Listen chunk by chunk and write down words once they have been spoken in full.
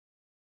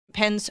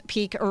Penn's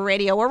Peak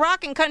Radio, where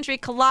rock and country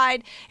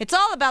collide. It's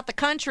all about the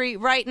country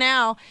right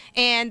now,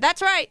 and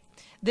that's right.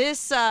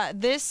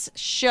 This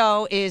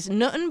show is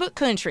nothing but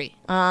country,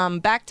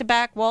 back to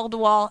back, wall to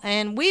wall,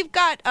 and we've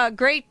got a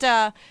great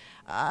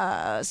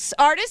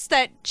artists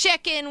that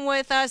check in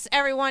with us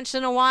every once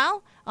in a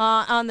while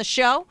on the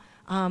show.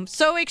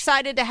 So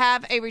excited to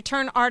have a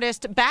return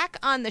artist back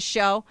on the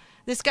show.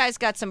 This guy's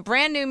got some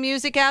brand new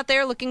music out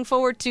there. Looking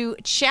forward to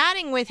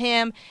chatting with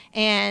him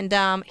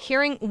and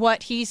hearing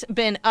what he's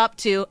been up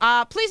to.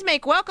 Please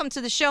make welcome to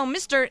the show,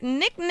 Mr.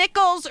 Nick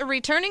Nichols,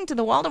 returning to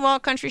the Wall to Wall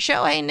Country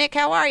Show. Hey, Nick,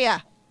 how are you?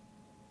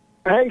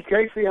 Hey,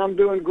 Casey, I'm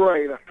doing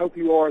great. I hope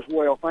you are as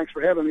well. Thanks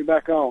for having me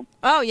back on.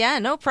 Oh, yeah,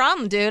 no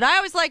problem, dude. I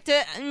always like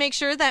to make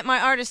sure that my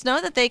artists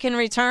know that they can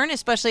return,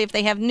 especially if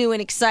they have new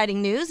and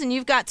exciting news. And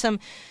you've got some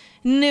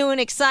new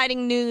and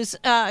exciting news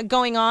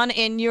going on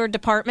in your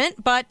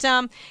department. But,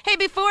 hey,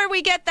 before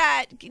we get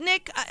that,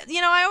 Nick,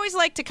 I always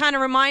like to kind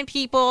of remind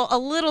people a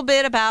little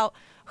bit about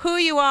who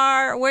you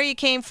are, where you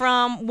came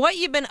from, what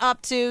you've been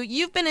up to.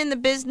 You've been in the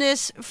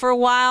business for a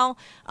while.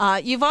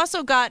 You've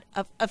also got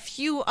a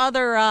few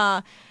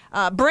other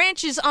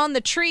branches on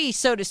the tree,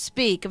 so to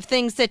speak, of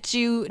things that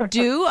you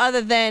do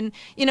other than,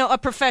 a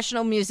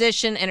professional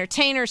musician,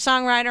 entertainer,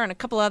 songwriter, and a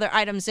couple other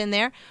items in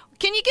there.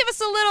 Can you give us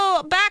a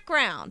little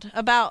background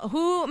about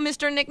who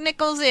Mr. Nick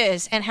Nichols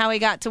is and how he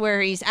got to where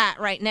he's at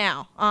right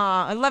now?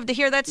 I'd love to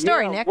hear that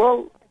story, Nick.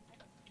 Well,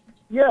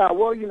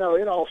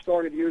 it all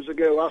started years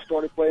ago. I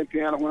started playing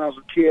piano when I was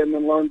a kid and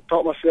then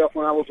taught myself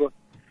when I was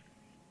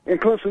in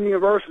Clemson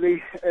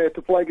University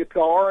to play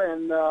guitar.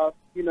 And,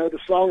 the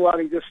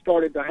songwriting just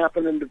started to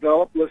happen and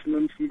develop,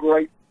 listening to some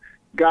great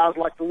guys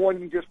like the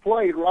one you just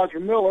played, Roger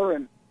Miller.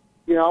 And,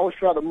 I always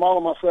try to model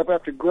myself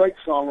after great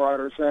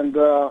songwriters and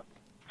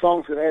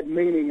songs that had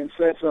meaning and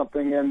said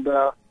something. And,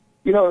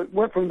 it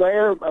went from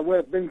there.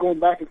 I've been going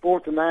back and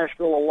forth to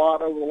Nashville a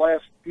lot over the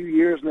last few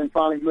years and then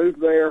finally moved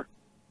there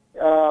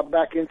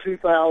back in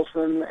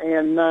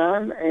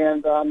 2009,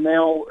 and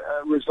now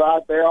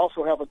reside there. I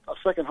also have a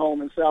second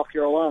home in South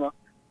Carolina.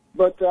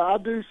 But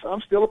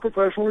I'm still a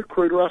professional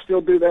recruiter. I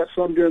still do that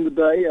some during the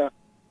day,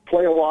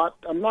 play a lot.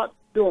 I'm not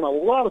doing a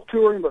lot of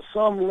touring, but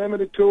some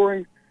limited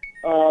touring.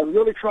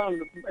 Really trying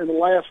to, in the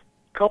last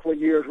couple of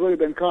years, really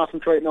been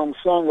concentrating on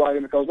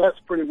songwriting because that's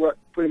pretty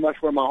much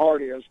where my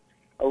heart is.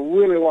 I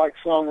really like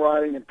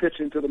songwriting and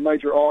pitching to the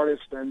major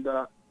artists. And,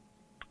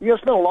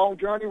 it's been a long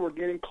journey. We're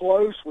getting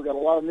close. We've got a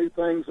lot of new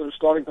things that are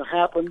starting to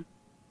happen.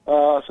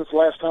 Since the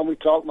last time we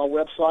talked, my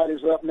website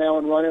is up now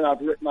and running. I've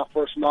written my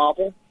first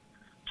novel.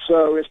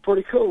 So it's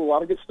pretty cool. A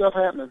lot of good stuff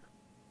happening.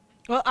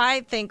 Well,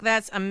 I think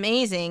that's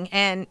amazing.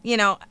 And,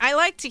 I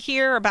like to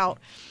hear about,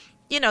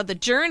 the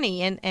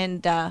journey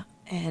and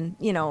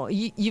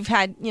you've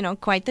had,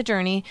 quite the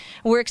journey.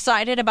 We're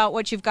excited about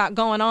what you've got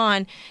going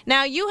on.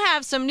 Now, you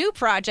have some new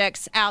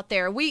projects out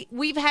there.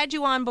 We've had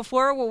you on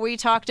before where we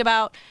talked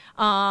about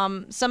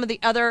some of the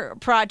other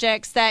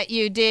projects that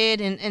you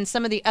did and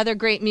some of the other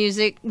great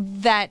music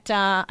that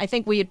I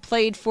think we had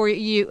played for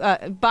you,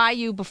 by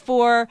you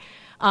before.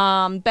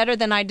 Better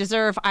Than I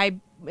Deserve,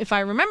 if I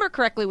remember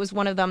correctly, was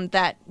one of them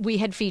that we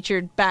had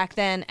featured back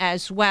then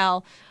as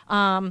well.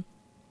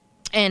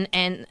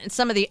 And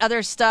some of the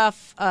other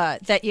stuff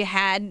that you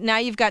had. Now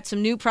you've got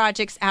some new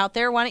projects out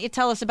there. Why don't you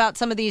tell us about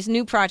some of these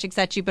new projects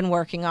that you've been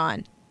working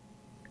on?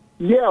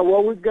 Yeah,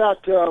 well, we've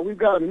got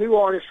a new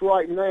artist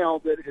right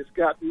now that has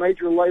got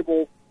major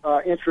label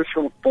interest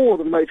from 4 of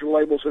the major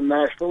labels in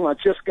Nashville. And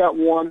I just got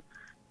one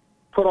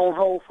put on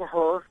hold for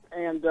her.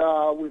 And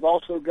we've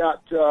also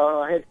got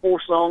I had 4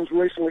 songs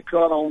recently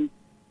cut on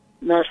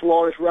Nashville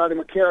artist Rowdy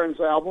McCarron's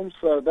album.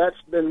 So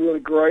that's been really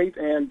great.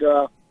 And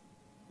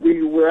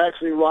we're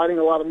actually writing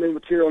a lot of new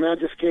material now.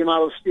 Just came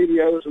out of the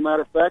studio, as a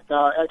matter of fact.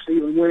 I actually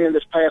even went in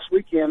this past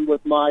weekend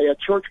with my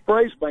church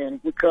praise band.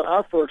 We cut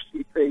our first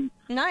EP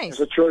nice. As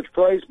a church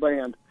praise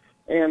band.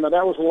 And that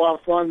was a lot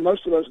of fun.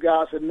 Most of those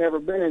guys had never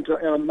been in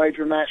a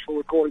major Nashville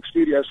recording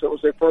studio, so it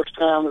was their first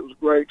time. It was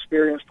a great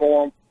experience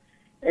for them.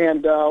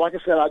 And like I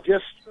said,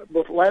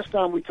 but last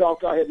time we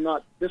talked,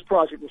 this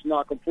project was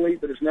not complete,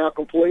 but it's now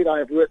complete. I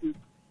have written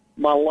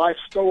my life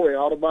story,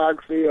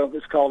 autobiography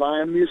it's called I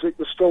Am Music,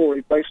 the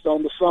Story, based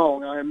on the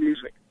song I Am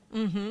Music.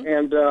 Mm-hmm.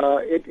 And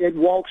it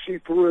walks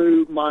you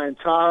through my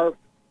entire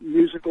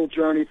musical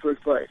journey through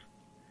faith.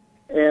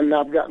 And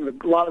I've gotten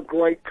a lot of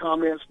great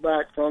comments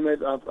back from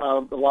it. A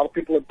lot of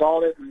people have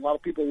bought it, and a lot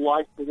of people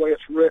like the way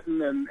it's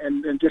written,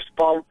 and just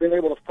being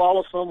able to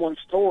follow someone's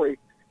story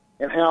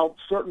and how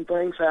certain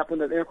things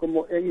happen at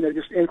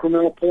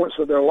incremental points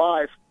of their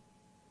life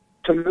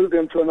to move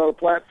them to another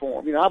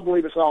platform. I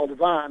believe it's all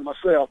divine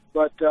myself,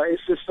 but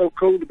it's just so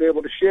cool to be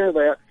able to share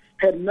that.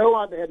 Had no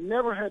idea, had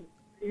never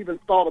even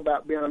thought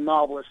about being a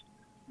novelist,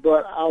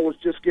 but I was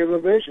just given a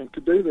vision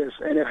to do this,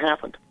 and it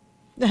happened.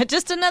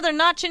 Just another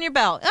notch in your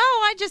belt.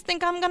 Oh, I just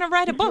think I'm going to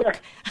write a book.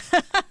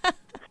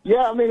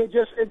 Yeah, I mean,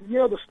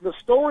 the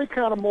story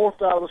kind of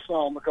morphed out of the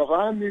song because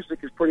I Am Music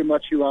is pretty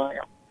much who I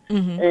am.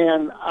 Mm-hmm.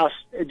 And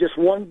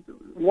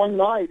one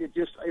night,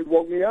 it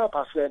woke me up.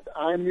 I said,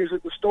 I am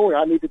music, the story.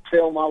 I need to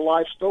tell my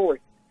life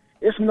story.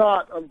 it's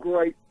not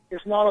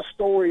a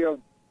story of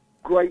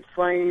great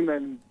fame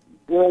and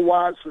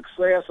worldwide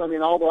success. I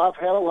mean, although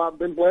I've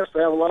been blessed to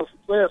have a lot of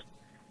success,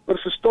 but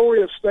it's a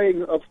story of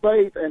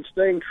faith and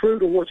staying true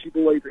to what you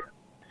believe in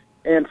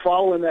and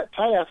following that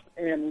path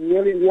and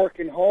really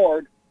working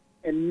hard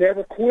and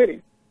never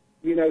quitting.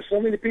 You know, so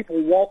many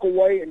people walk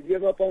away and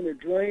give up on their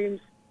dreams.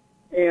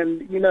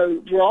 And, you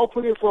know, we're all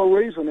put here for a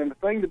reason, and the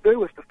thing to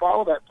do is to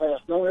follow that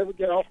path. Don't ever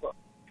get off of it.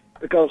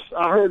 Because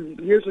I heard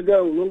years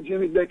ago, little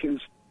Jimmy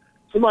Dickens,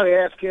 somebody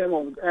asked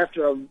him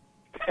after an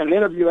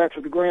interview after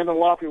the Grand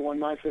Ole Opry one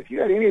night, said, if you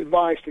had any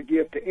advice to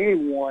give to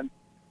anyone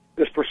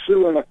that's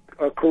pursuing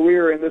a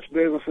career in this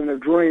business and their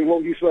dream, what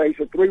would you say? He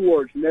said 3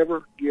 words: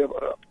 never give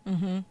up.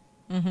 Mm-hmm.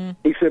 Mm-hmm.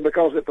 He said,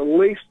 because at the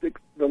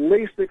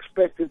least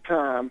expected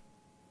time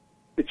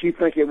that you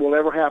think it will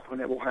ever happen,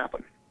 it will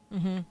happen.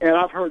 Mm-hmm. And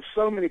I've heard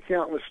so many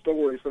countless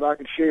stories that I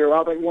could share.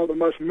 I think one of the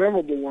most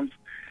memorable ones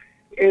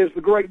is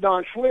the great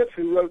Don Schlitz,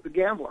 who wrote The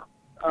Gambler.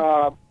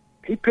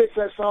 He pitched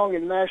that song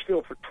in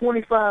Nashville for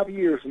 25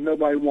 years, and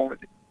nobody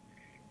wanted it.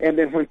 And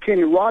then when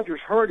Kenny Rogers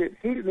heard it,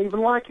 he didn't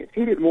even like it.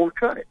 He didn't want to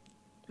cut it.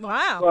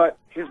 Wow. But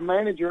his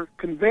manager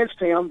convinced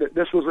him that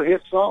this was a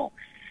hit song.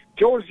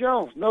 George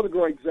Jones, another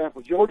great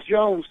example. George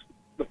Jones,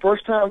 the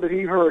first time that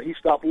he heard He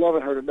Stopped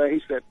Loving Her Today,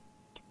 he said,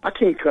 I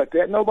can't cut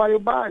that. Nobody will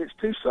buy it. It's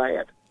too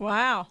sad.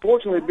 Wow.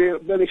 Fortunately,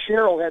 Billy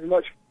Sherrill had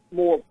much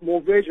more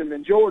vision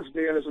than George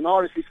did. As an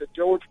artist, he said,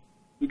 George,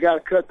 you got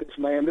to cut this,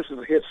 man. This is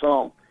a hit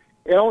song.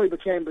 It only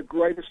became the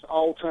greatest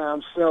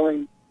all-time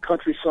selling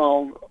country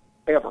song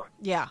ever.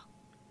 Yeah.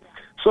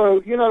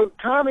 So, you know,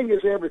 timing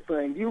is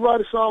everything. You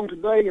write a song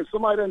today and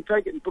somebody doesn't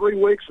take it in 3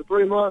 weeks or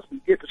 3 months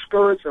and get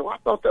discouraged and say, well, I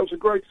thought that was a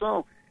great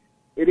song.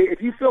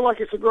 If you feel like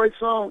it's a great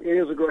song, it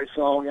is a great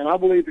song. And I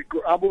believe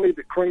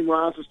that cream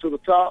rises to the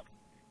top.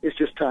 It's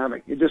just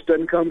timing. It just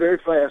doesn't come very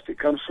fast. It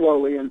comes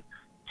slowly. And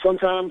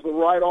sometimes the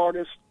right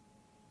artist,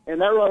 and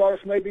that right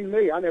artist may be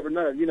me. I never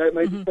know. You know, it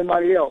may be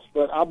somebody else.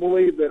 But I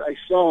believe that a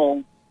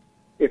song,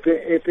 if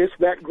it's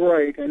that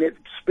great and it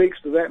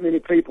speaks to that many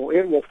people,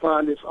 it will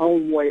find its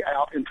own way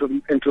out into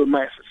the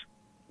masses.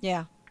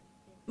 Yeah.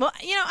 Well,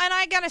 you know, and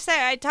I got to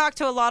say, I talked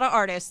to a lot of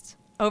artists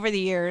over the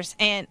years,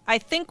 and I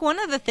think one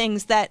of the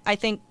things that I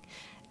think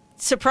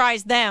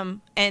surprised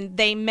them and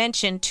they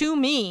mentioned to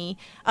me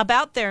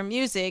about their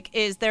music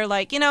is they're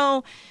like, you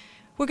know,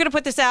 we're going to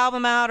put this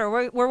album out,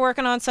 or we're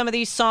working on some of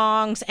these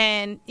songs,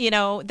 and, you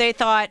know, they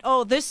thought,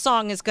 oh, this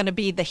song is going to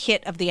be the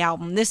hit of the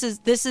album. This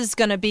is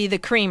going to be the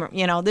creamer,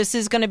 you know, this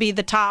is going to be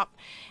the top.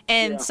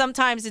 And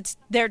sometimes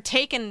they're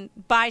taken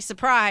by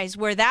surprise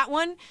where that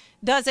one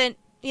doesn't,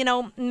 you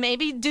know,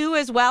 maybe do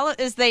as well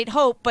as they'd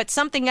hope, but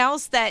something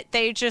else that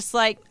they just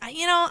like,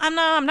 you know,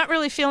 I'm not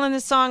really feeling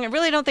this song. I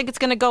really don't think it's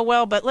going to go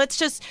well, but let's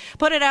just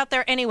put it out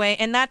there anyway.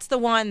 And that's the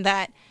one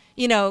that,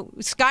 you know,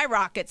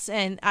 skyrockets.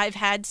 And I've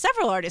had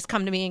several artists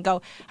come to me and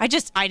go, I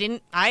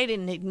didn't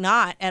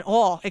not at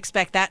all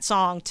expect that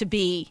song to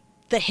be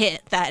the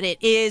hit that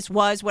it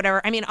was, whatever.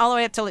 I mean, all the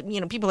way up to,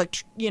 you know, people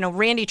like, you know,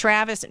 Randy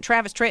Travis and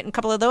Travis Tritt and a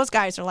couple of those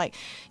guys are like,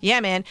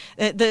 yeah, man,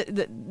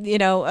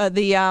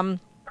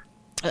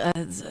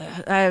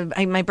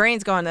 my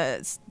brain's going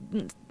to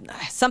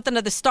something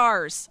of the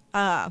stars.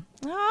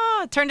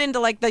 It turned into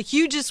like the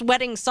hugest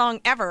wedding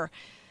song ever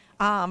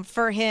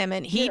for him,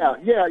 and he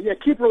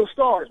Keeper of the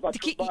Stars by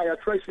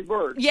Tracy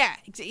Byrd. Yeah,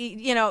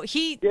 you know,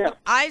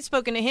 I've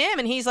spoken to him,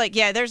 and he's like,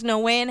 yeah, there's no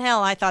way in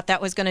hell I thought that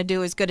was going to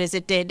do as good as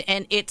it did,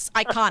 and it's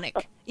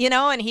iconic. You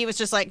know, and he was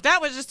just like,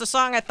 that was just a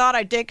song I thought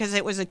I did because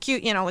it was a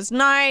cute, you know, it was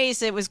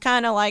nice. It was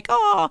kind of like,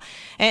 oh,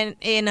 and,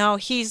 you know,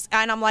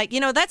 and I'm like, you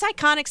know, that's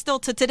iconic still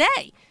to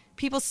today.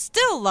 People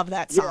still love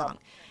that song.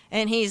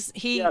 And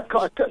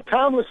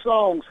timeless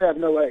songs have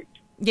no age.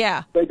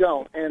 Yeah. They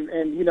don't.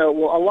 And you know,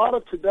 well, a lot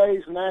of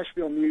today's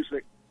Nashville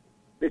music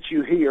that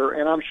you hear,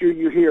 and I'm sure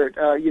you hear it,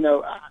 you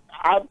know,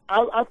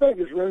 I think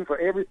there's room for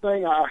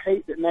everything. I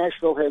hate that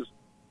Nashville has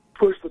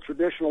pushed the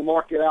traditional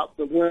market out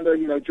the window.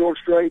 You know, George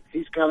Strait,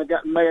 he's kind of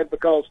gotten mad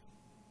because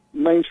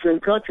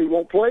mainstream country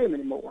won't play him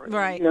anymore.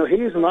 Right. You know,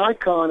 he's an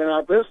icon in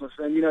our business,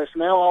 and, you know, it's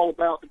now all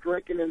about the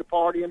drinking and the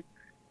partying.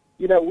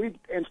 You know,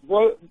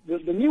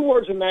 the new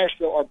words in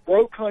Nashville are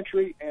bro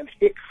country and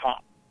hick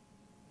hop.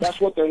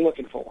 That's what they're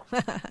looking for.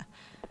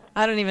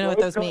 I don't even know what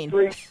those mean.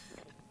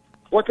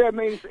 What that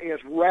means is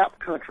rap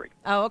country.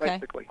 Oh, okay.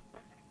 Basically.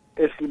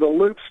 It's the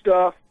loop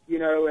stuff, you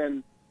know,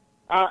 and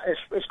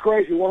it's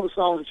crazy. One of the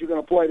songs that you're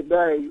going to play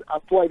today, I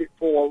played it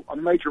for a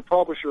major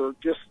publisher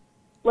just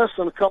less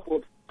than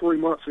 3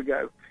 months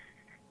ago.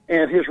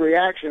 And his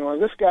reaction, well,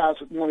 this guy's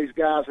one of these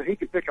guys that he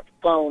could pick up the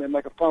phone and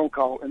make a phone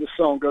call, and this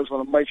song goes on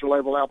a major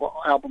label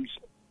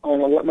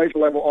on a major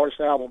label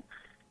artist album.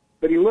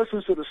 But he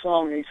listens to the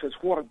song and he says,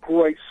 what a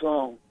great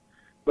song.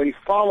 But he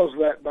follows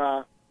that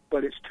by,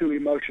 but it's too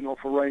emotional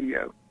for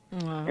radio.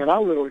 And I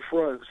literally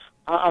froze.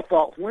 I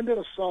thought, when did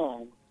a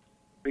song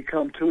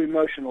become too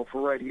emotional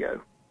for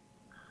radio?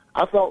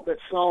 I thought that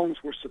songs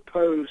were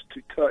supposed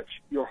to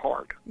touch your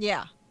heart.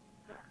 Yeah.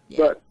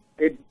 But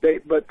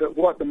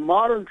what the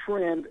modern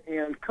trend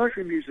in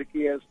country music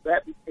is,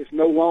 that is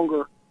no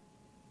longer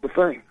the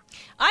thing.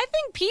 I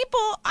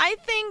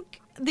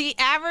think the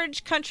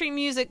average country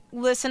music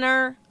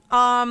listener,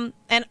 and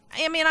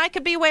I mean, I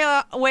could be way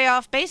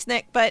off base,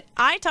 Nick, but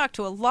I talk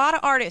to a lot of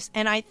artists,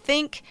 and I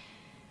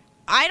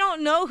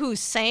don't know who's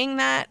saying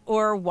that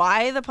or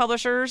why the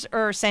publishers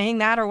are saying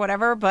that or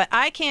whatever, but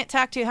I can't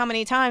talk to you how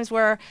many times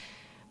where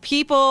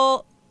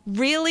people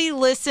really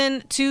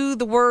listen to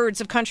the words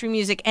of country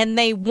music and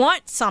they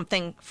want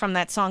something from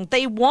that song.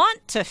 They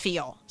want to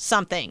feel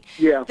something.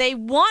 Yeah. They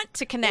want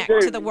to connect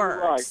to the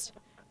words. Right.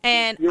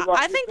 And right.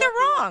 I think they're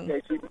wrong.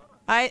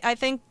 I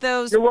think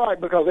those... You're right,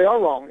 because they are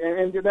wrong.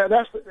 And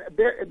that's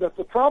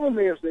the problem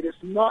is that it's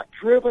not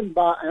driven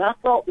by... And I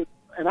thought that,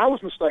 and I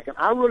was mistaken,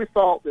 I really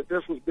thought that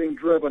this was being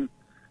driven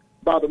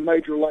by the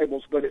major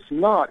labels, but it's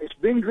not. It's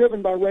being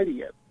driven by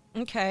radio.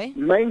 Okay.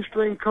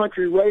 Mainstream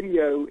country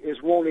radio is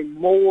wanting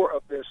more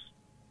of this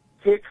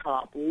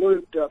hip-hop,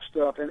 looped-up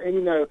stuff. And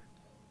you know,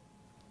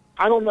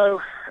 I don't know,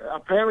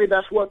 apparently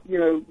that's what, you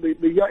know,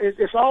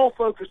 it's all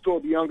focused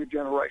toward the younger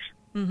generation.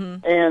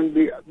 Mm-hmm. And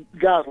the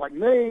guys like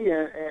me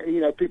and, you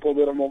know, people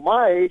that are more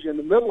my age and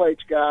the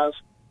middle-aged guys,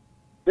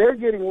 they're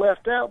getting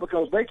left out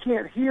because they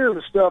can't hear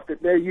the stuff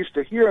that they're used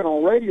to hearing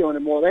on radio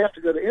anymore. They have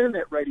to go to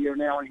internet radio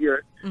now and hear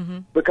it. Mm-hmm.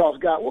 Because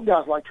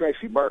guys like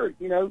Tracy Byrd,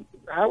 you know,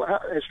 how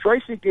is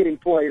Tracy getting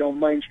played on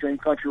mainstream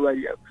country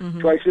radio? Mm-hmm.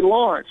 Tracy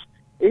Lawrence,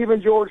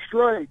 even George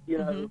Strait, you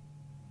know. Mm-hmm.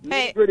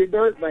 Hey, Gritty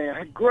Dirt Band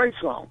had great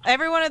songs.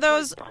 Every one of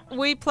those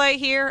we play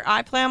here,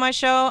 I play on my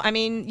show. I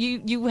mean,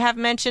 you have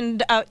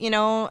mentioned, you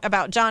know,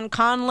 about John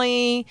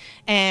Conley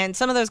and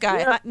some of those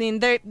guys. Yeah. I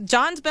mean,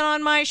 John's been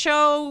on my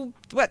show,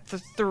 what,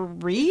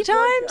 3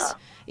 times?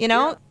 You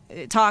know,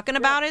 talking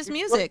about his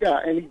music. Yeah,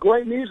 and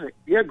great music.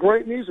 Yeah,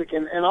 great music.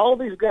 And all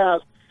these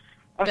guys.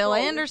 Bill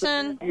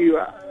Anderson.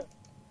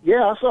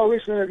 I saw a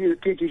recent interview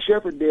that T.T.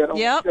 Shepherd did on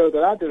the show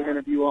that I did an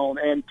interview on.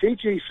 And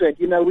T.T. said,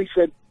 you know, we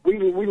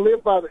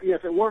live by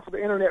if it weren't for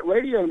the internet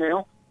radio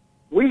now,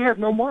 we have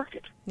no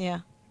market. Yeah.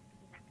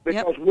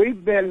 Because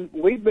we've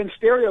been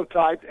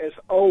stereotyped as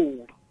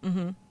old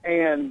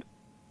and,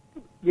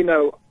 you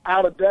know,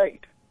 out of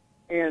date.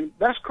 And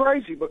that's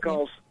crazy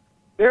because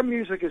their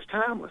music is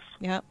timeless.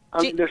 Yep.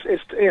 I mean,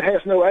 it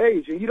has no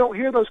age, and you don't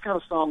hear those kind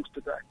of songs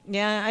today.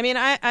 Yeah, I mean,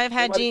 I've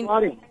had Gene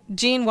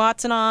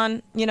Watson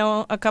on, you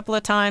know, a couple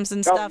of times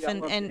and stuff,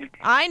 and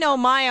I know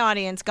my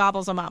audience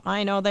gobbles them up.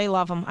 I know they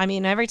love them. I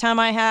mean, every time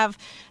I have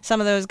some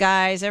of those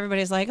guys,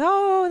 everybody's like,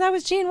 "Oh, that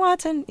was Gene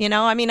Watson." You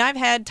know, I mean, I've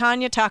had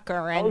Tanya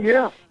Tucker,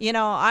 and you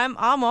know,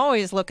 I'm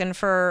always looking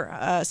for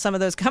some of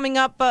those coming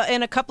up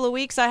in a couple of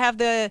weeks. I have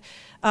the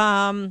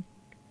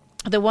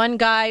one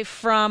guy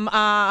from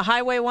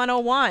Highway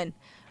 101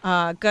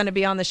 going to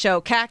be on the show.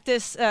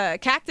 Cactus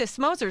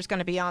Moser's going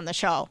to be on the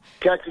show.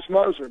 Cactus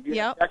Moser.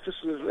 Yep. Cactus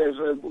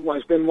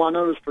has been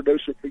Winona's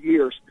producer for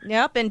years.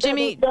 Yep, and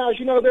Jimmy. Guys,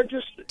 you know, they're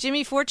just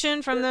Jimmy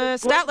Fortune from the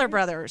Statler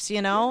Brothers.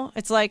 You know,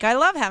 it's like I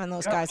love having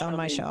those guys on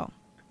my show.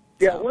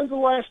 Yeah. So. When's the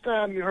last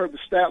time you heard the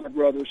Statler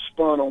Brothers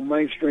spun on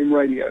mainstream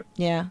radio?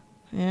 Yeah.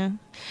 Yeah.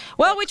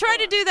 Well, we try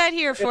to do that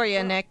here for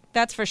you, Nick.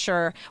 That's for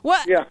sure.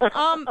 What? Yeah.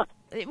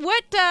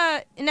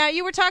 Now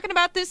you were talking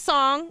about this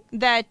song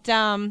that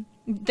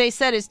they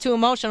said is too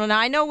emotional. Now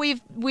I know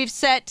we've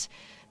set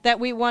that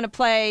we want to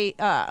play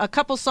a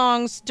couple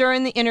songs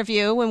during the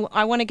interview, and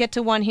I want to get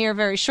to one here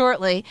very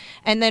shortly,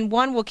 and then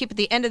one we'll keep at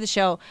the end of the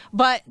show.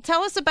 But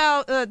tell us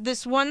about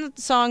this one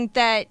song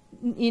that,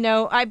 you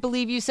know, I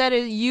believe you said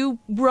you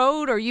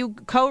wrote or you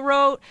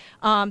co-wrote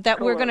that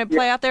we're going to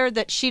play out there,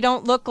 that She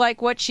Don't Look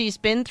Like What She's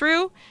Been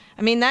Through.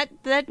 I mean, that's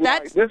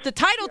the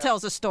title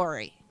tells a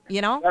story. You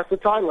know? That's the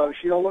title of it.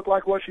 She Don't Look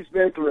Like What She's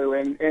Been Through,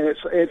 and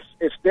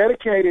it's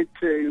dedicated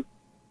to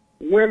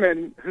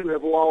women who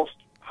have lost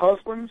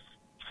husbands,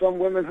 some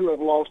women who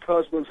have lost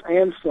husbands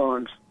and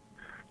sons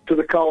to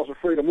the cause of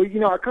freedom.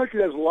 Our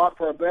country does a lot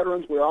for our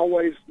veterans.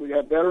 We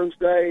have Veterans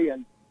Day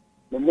and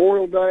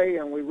Memorial Day,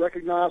 and we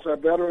recognize our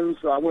veterans.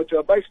 I went to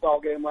a baseball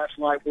game last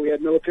night where we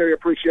had Military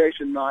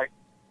Appreciation Night.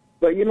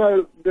 But, you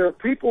know, there are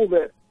people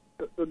that,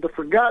 the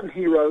forgotten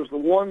heroes, the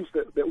ones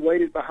that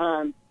waited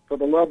behind for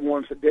the loved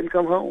ones that didn't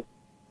come home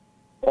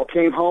or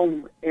came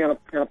home in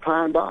a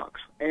pine box.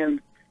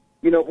 And,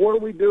 you know, what are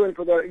we doing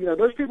for the, you know,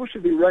 those people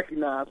should be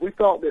recognized. We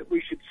thought that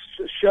we should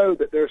show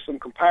that there's some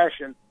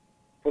compassion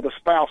for the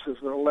spouses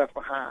that are left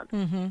behind.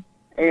 Mm-hmm.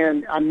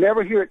 And I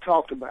never hear it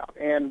talked about.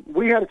 And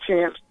we had a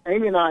chance,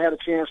 Amy and I had a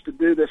chance to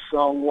do this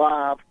song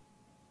live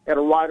at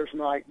a writer's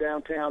night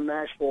downtown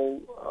Nashville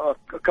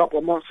a couple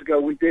of months ago.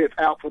 We did it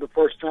out for the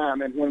first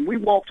time. And when we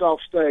walked off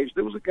stage,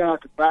 there was a guy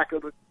at the back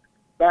of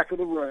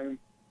the room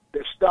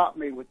that stopped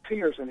me with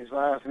tears in his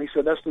eyes, and he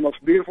said, "That's the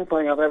most beautiful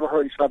thing I've ever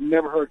heard." He said, "I've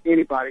never heard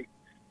anybody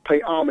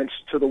pay homage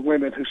to the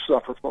women who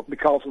suffer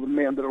because of the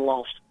men that are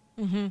lost."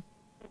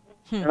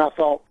 Mm-hmm. And I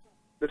thought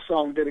this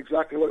song did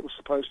exactly what it was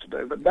supposed to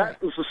do. But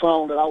that was the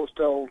song that I was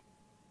told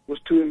was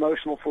too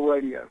emotional for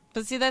radio.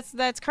 But see,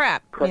 that's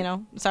crap. You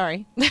know,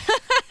 sorry.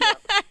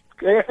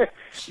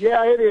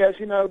 Yeah, it is,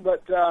 you know,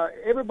 but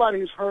everybody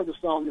who's heard the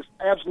song just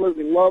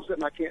absolutely loves it,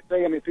 and I can't tell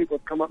you how many people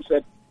have come up and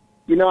said,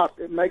 you know,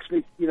 it makes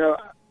me, you know,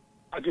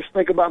 I just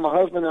think about my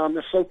husband, and I'm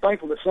just so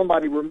thankful that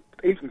somebody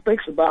even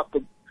thinks about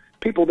the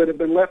people that have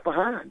been left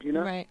behind, you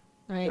know? Right.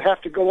 They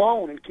have to go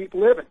on and keep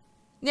living.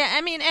 Yeah,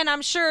 I mean, and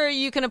I'm sure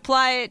you can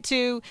apply it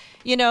to,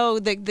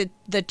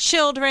 the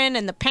children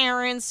and the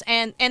parents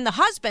and the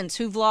husbands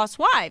who've lost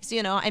wives,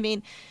 I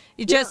mean,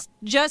 just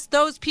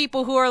those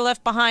people who are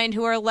left behind,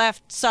 who are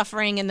left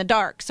suffering in the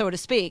dark, so to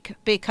speak,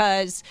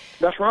 because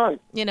that's right.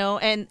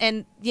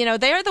 And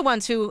they're the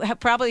ones who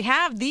probably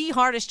have the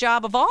hardest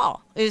job of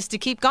all, is to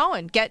keep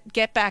going,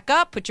 get back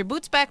up, put your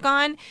boots back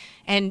on,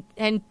 and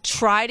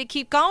try to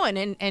keep going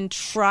and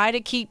try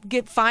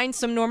to find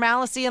some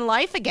normalcy in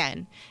life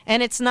again.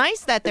 And it's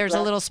nice that there's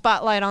a little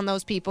spotlight on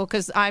those people,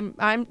 because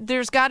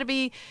there's got to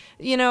be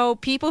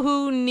people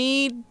who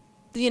need,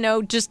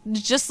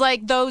 just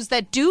like those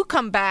that do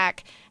come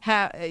back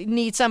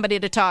need somebody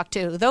to talk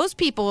to. Those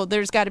people,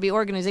 there's got to be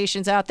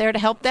organizations out there to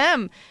help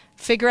them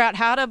figure out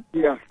how to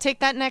take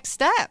that next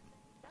step.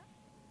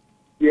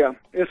 Yeah,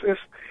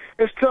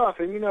 it's tough,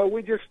 and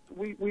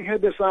we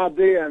had this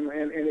idea,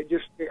 and it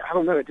just, I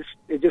don't know,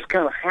 it just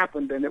kind of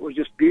happened, and it was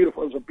just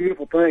beautiful. It was a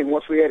beautiful thing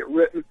once we had it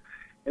written,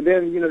 and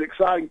then the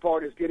exciting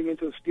part is getting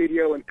into the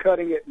studio and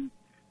cutting it and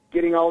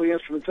getting all the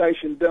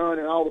instrumentation done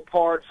and all the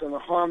parts and the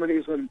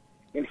harmonies and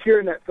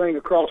hearing that thing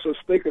across those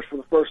speakers for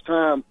the first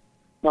time.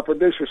 My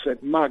producer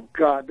said, "My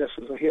God, this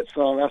is a hit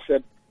song." I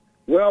said,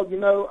 "Well,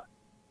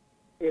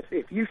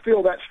 if you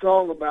feel that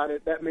strong about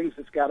it, that means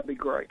it's got to be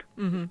great.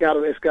 Mm-hmm.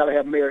 It's got to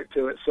have merit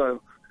to it."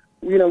 So,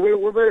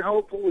 we're very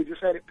hopeful. We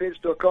just had it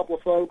pitched to a couple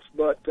of folks,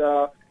 but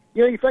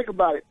you think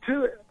about it,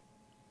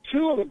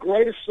 two of the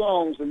greatest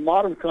songs in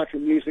modern country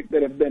music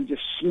that have been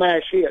just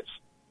smash hits.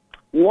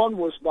 One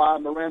was by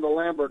Miranda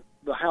Lambert,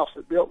 "The House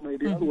That Built Me."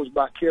 The other was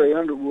by Carrie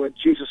Underwood,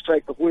 "Jesus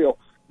Take the Wheel."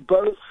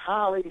 Both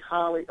highly,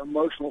 highly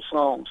emotional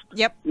songs.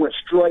 Yep. Went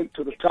straight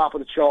to the top of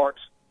the charts,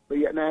 but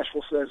yet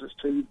Nashville says it's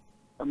too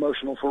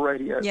emotional for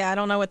radio. Yeah, I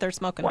don't know what they're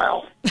smoking.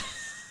 Wow.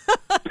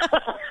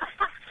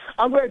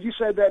 I'm glad you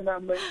said that,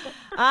 not me.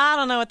 I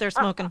don't know what they're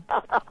smoking.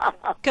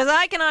 Because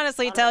I can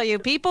honestly tell you,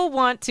 people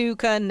want to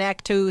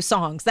connect to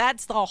songs.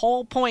 That's the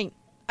whole point.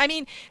 I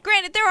mean,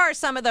 granted, there are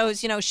some of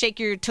those, shake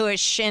your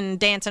tush and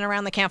dancing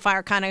around the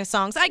campfire kind of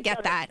songs. I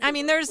get that. I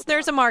mean,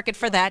 there's a market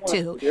for that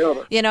too.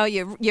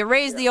 You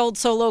raise the old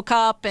solo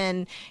cup,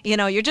 and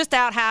you're just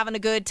out having a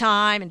good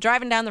time and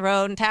driving down the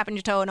road and tapping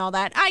your toe and all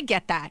that. I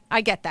get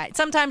that.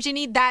 Sometimes you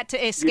need that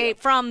to escape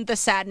from the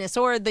sadness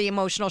or the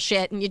emotional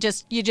shit, and you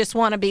just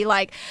want to be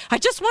like, I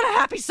just want a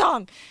happy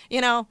song,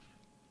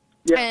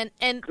 Yeah, and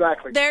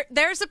exactly.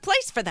 There's a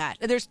place for that.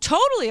 There's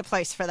totally a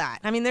place for that.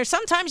 I mean, there's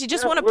sometimes you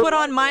just want to put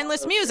on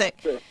mindless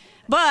music.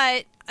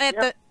 But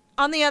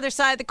on the other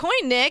side of the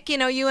coin, Nick,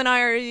 you and I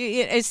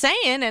are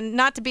saying, and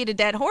not to beat a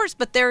dead horse,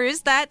 but there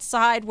is that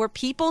side where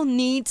people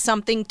need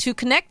something to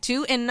connect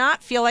to and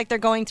not feel like they're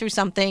going through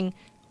something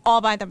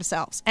all by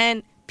themselves.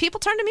 And people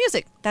turn to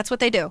music. That's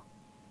what they do.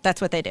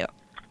 That's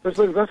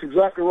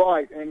exactly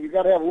right. And you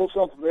got to have a little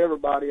something for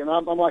everybody. And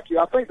I'm like you.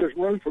 I think there's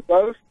room for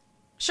both.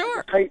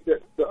 Sure. I hate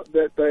that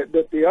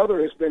the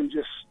other has been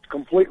just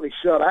completely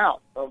shut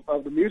out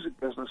of the music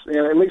business, and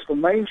at least the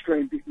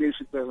mainstream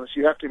music business.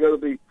 You have to go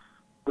to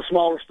the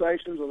smaller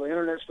stations or the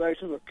internet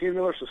stations, or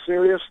Cumulus or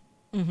Sirius,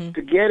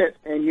 to get it,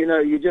 and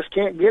you just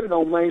can't get it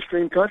on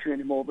mainstream country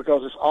anymore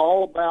because it's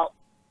all about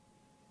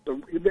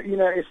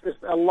it's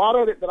a lot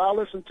of it that I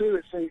listen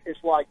to.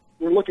 It's like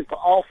we're looking for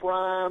off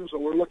rhymes, or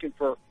we're looking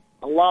for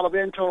a lot of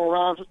internal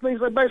rhymes, which means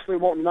they basically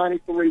want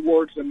 93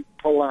 words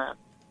per line.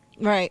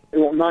 Right. They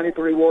want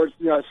 93 words.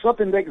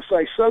 Something they can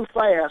say so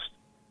fast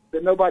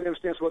that nobody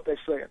understands what they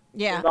said.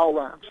 Yeah. It all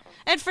rhymes.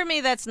 And for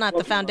me, that's not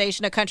the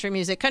foundation of country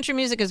music. Country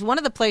music is one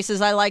of the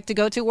places I like to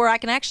go to where I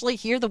can actually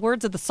hear the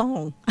words of the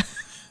song.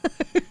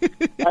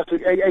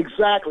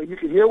 Exactly. You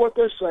can hear what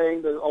they're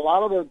saying. A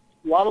lot of the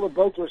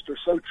vocalists are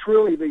so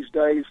trilly these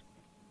days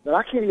that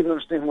I can't even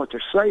understand what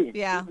they're saying.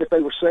 Yeah. If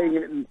they were saying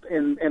it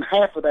in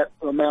half of that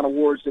amount of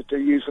words that they're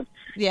using.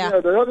 Yeah.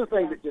 The other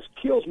thing that just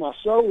kills my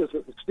soul is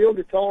that the steel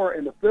guitar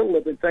and the fiddle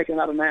have been taken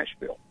out of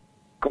Nashville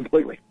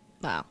completely.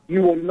 Wow.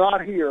 You will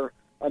not hear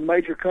a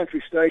major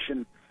country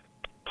station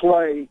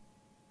play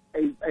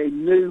a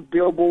new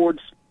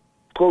Billboard's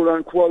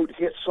quote-unquote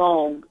hit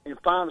song and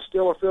find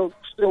still a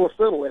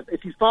fiddle.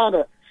 If you find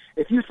a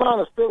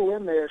fiddle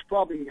in there, it's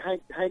probably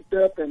hanked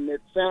up and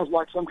it sounds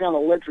like some kind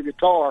of electric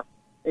guitar,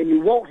 and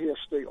you won't hear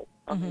steel.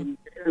 I mean,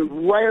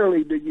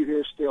 rarely do you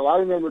hear steel. I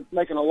remember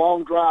making a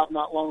long drive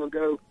not long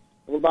ago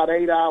of about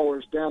 8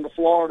 hours down to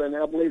Florida, and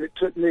I believe it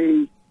took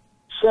me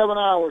 7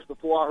 hours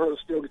before I heard a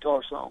steel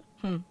guitar song.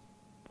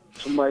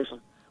 It's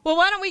amazing. Well,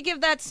 why don't we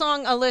give that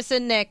song a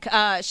listen, Nick?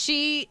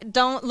 She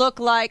Don't Look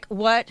Like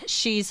What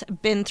She's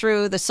Been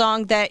Through, the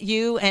song that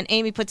you and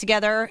Amy put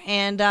together,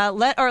 and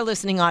let our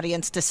listening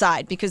audience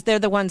decide, because they're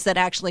the ones that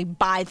actually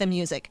buy the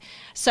music.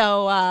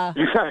 So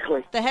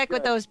exactly. The heck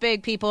with those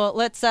big people.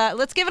 Let's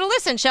give it a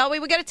listen, shall we?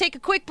 We got to take a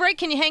quick break.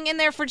 Can you hang in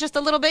there for just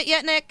a little bit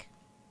yet, Nick?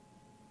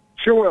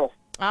 Sure will.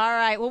 All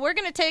right. Well, we're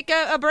going to take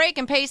a break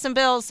and pay some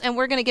bills, and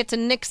we're going to get to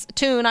Nick's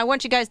tune. I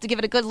want you guys to give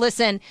it a good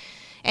listen.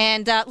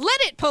 And let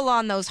it pull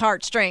on those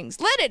heartstrings.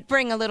 Let it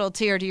bring a little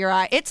tear to your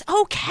eye. It's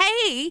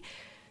okay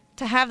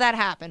to have that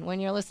happen when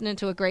you're listening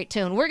to a great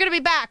tune. We're going to be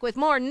back with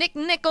more Nick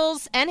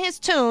Nichols and his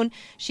tune,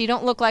 She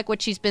Don't Look Like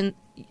What She's Been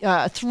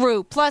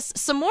Through, plus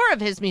some more of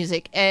his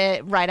music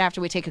right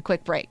after we take a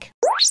quick break.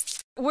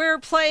 We're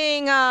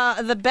playing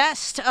the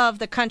best of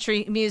the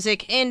country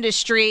music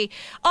industry.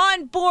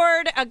 On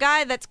board, a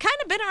guy that's kind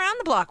of been around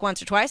the block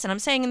once or twice, and I'm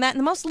saying that in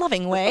the most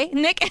loving way.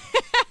 Nick.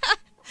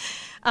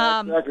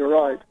 That's exactly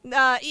right.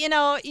 You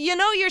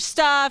know your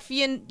stuff.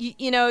 You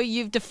know,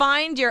 you've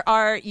defined your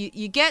art.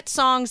 You get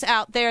songs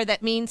out there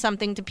that mean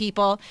something to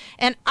people.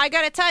 And I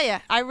got to tell you,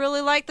 I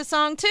really like the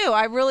song too.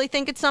 I really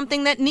think it's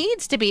something that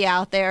needs to be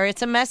out there.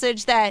 It's a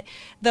message that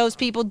those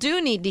people do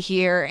need to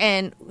hear.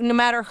 And no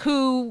matter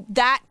who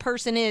that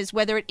person is,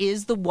 whether it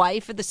is the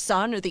wife or the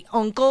son or the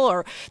uncle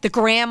or the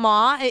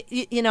grandma,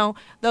 you know,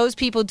 those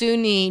people do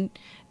need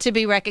to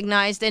be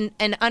recognized and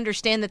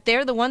understand that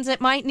they're the ones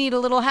that might need a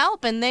little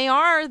help, and they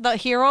are the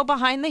hero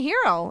behind the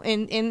hero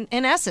in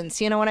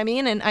essence. You know what I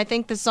mean? And I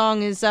think the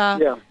song is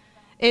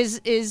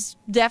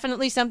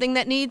definitely something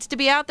that needs to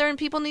be out there, and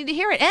people need to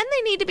hear it, and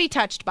they need to be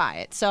touched by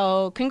it.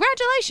 So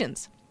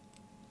congratulations.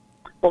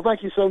 Well,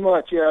 thank you so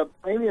much. Yeah,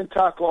 Amy and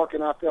Ty Clark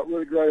and I felt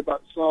really great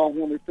about the song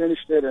when we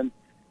finished it, and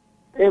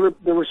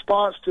the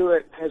response to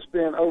it has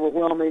been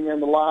overwhelming in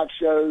the live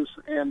shows,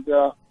 and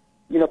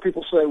you know,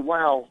 people say,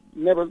 "Wow,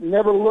 never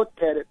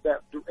looked at it that."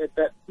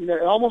 You know,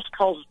 it almost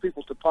causes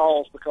people to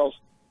pause because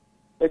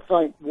they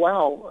think,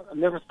 "Wow, I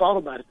never thought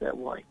about it that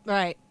way."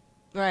 Right.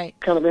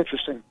 Kind of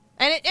interesting.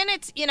 And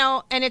it's you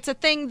know, and it's a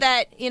thing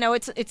that, you know,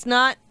 it's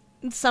not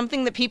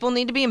something that people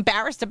need to be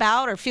embarrassed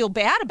about or feel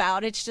bad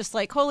about. It's just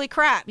like, holy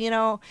crap, you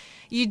know,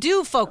 you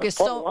do focus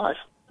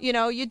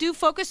you do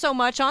focus so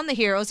much on the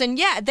heroes, and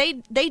yeah,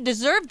 they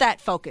deserve that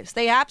focus.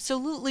 They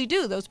absolutely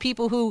do. Those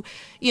people who,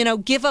 you know,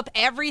 give up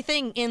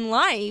everything in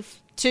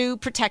life to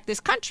protect this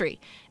country.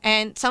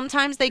 And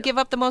sometimes they give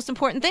up the most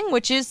important thing,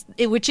 which is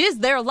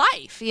their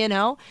life, you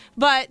know.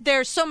 But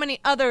there's so many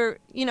other,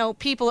 you know,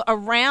 people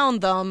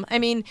around them. I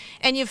mean,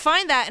 and you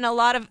find that in a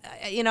lot of,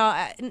 you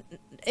know,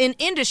 in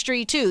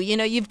industry too. You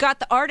know, you've got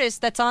the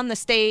artist that's on the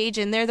stage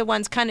and they're the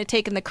ones kind of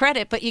taking the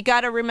credit, but you got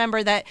to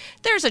remember that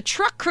there's a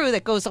truck crew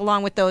that goes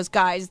along with those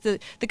guys. The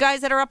guys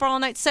that are up all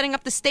night setting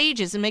up the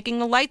stages and making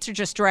the lights are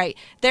just right.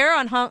 They're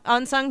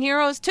unsung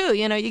heroes too.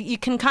 You know, you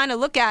can kind of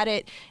look at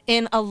it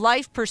in a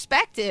life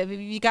perspective.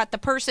 You got the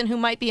person who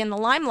might be in the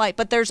limelight,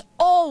 but there's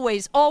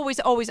always at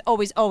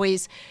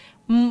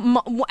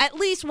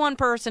least one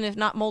person, if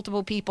not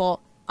multiple people,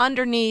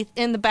 underneath,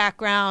 in the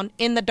background,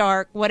 in the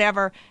dark,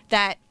 whatever,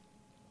 that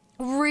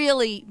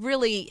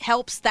really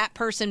helps that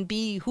person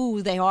be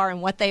who they are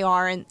and what they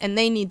are, and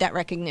they need that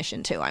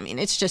recognition too. I mean,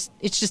 it's just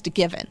a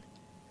given.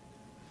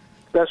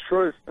 That's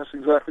true. That's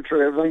exactly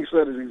true. Everything you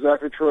said is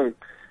exactly true.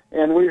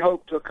 And we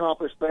hope to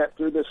accomplish that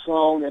through this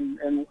song and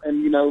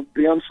you know,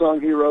 the unsung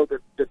hero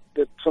that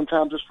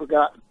sometimes is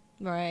forgotten.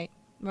 Right.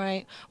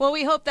 Well,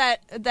 we hope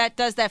that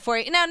does that for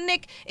you. Now,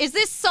 Nick, is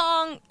this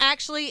song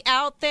actually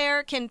out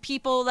there? Can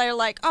people that are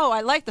like, oh,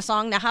 I like the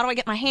song, now how do I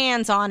get my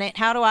hands on it?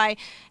 How do I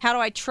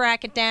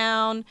track it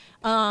down?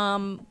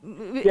 How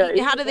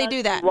do they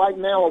do that? Right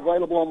now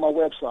available on my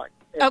website.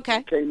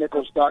 Okay.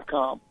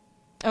 knichols.com.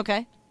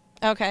 Okay.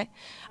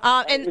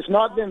 And it's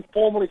not been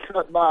formally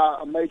cut by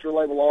a major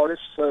label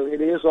artist, so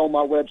it is on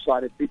my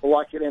website if people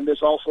like it. And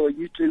there's also a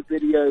YouTube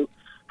video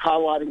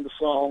highlighting the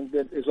song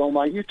that is on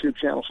my YouTube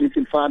channel, so you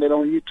can find it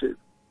on YouTube.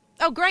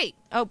 Oh, great.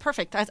 Oh,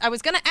 perfect. I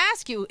was going to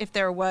ask you if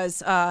there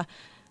was a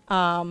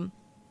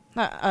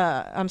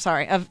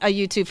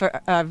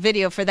YouTube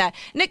video for that.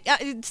 Nick,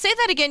 say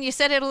that again. You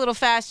said it a little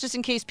fast, just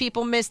in case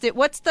people missed it.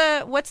 What's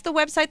the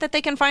website that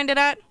they can find it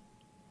at?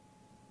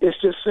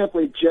 It's just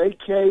simply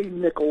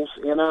jknichols,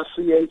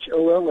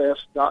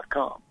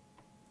 NICHOLS.com.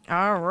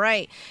 All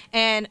right.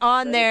 And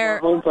on their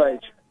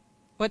homepage.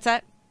 What's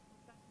that?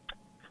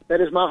 That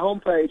is my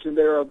homepage, and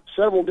there are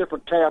several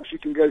different tabs you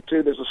can go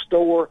to. There's a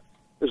store.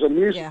 There's a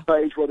music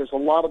page where there's a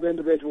lot of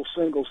individual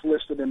singles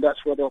listed, and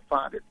that's where they'll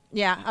find it.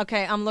 Yeah,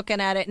 okay, I'm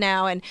looking at it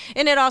now, and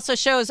it also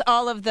shows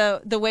all of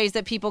the ways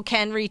that people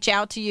can reach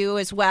out to you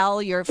as well,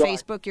 your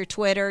Facebook, your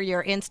Twitter,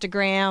 your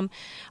Instagram,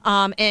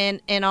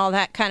 and all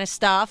that kind of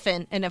stuff,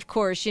 and of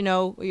course, you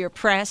know, your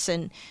press,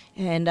 and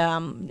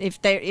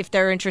if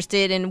they're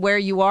interested in where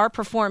you are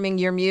performing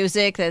your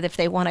music, that if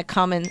they want to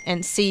come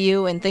and see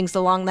you and things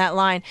along that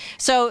line.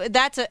 So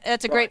that's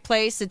a great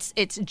place. It's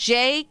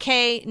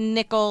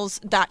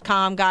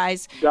jknichols.com,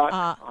 guys.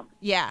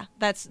 Yeah,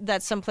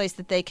 that's some place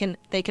that they can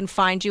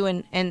find you,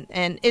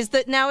 and is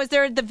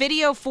there the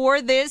video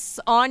for this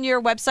on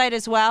your website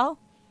as well?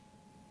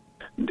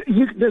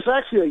 There's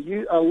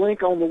actually a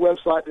link on the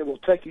website that will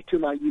take you to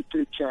my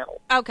YouTube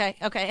channel. Okay,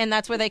 and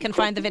that's where they can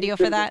find the video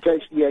for that?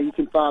 Yeah, you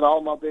can find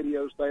all my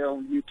videos there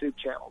on the YouTube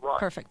channel, right.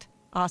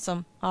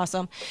 Awesome.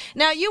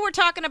 Now, you were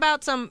talking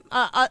about some,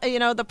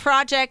 the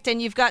project,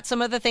 and you've got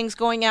some other things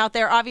going out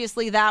there.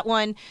 Obviously, that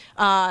one,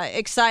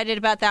 excited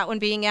about that one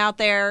being out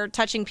there,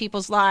 touching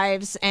people's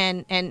lives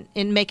and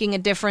in making a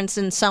difference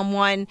in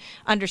someone,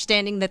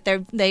 understanding that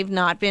they've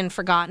not been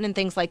forgotten and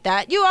things like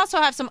that. You also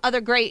have some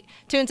other great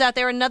tunes out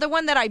there. Another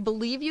one that I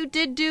believe you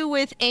did do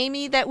with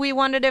Amy that we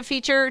wanted to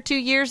feature, 2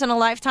 years and a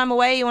lifetime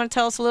away. You want to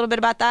tell us a little bit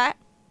about that?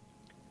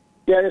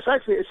 Yeah, it's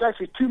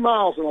actually 2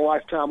 miles and a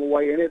lifetime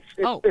away, and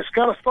it's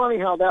kind of funny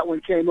how that one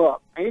came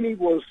up. Amy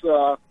was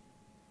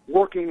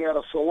working at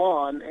a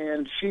salon,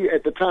 and she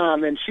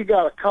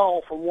got a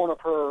call from one of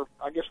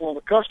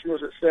the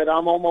customers that said,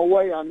 "I'm on my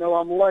way. I know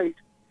I'm late,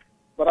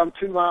 but I'm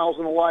 2 miles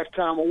and a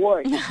lifetime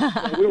away."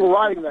 And we were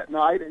riding that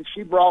night, and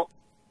she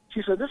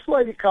said, "This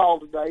lady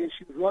called today, and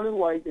she was running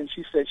late," and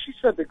she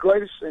said the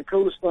greatest and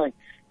coolest thing.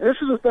 And this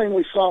is the thing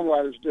we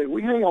songwriters do.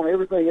 We hang on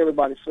everything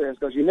everybody says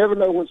because you never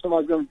know when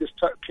somebody's going to just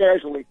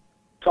casually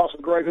toss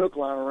a great hook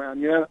line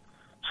around, you know?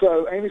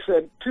 So Amy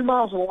said, 2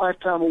 miles and a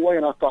lifetime away,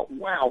 and I thought,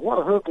 wow, what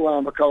a hook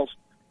line, because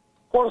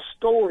what a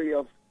story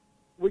of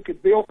we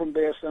could build from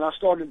this. And I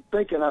started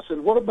thinking, I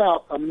said, what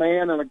about a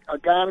man and a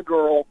guy and a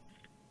girl?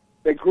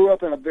 They grew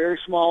up in a very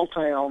small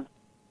town.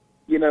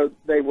 You know,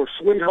 they were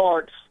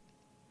sweethearts.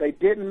 They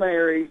didn't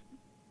marry.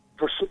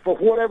 For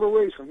whatever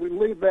reason, we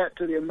leave that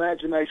to the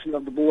imagination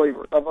of the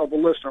believer, of the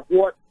listener.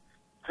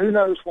 Who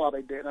knows why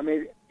they did? I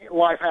mean,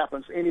 life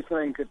happens.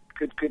 Anything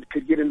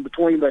could get in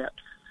between that.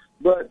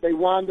 But they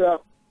wind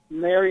up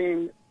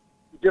marrying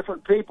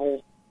different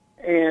people,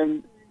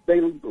 and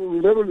they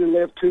literally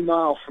live 2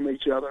 miles from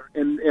each other,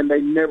 and they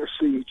never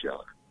see each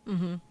other.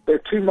 Mm-hmm.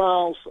 They're 2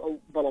 miles,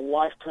 but a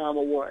lifetime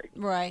away.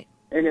 Right.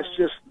 And it's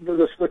just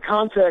the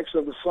context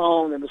of the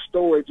song and the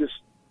story it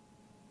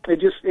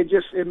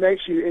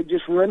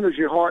just renders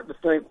your heart to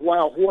think,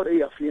 wow, what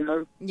if, you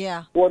know?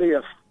 Yeah. What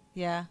if?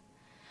 Yeah.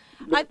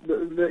 There's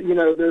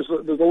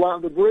a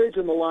line, the bridge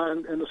in the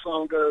line, and the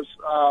song goes,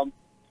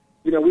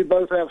 we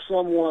both have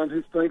someone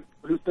who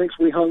thinks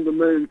we hung the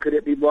moon. Could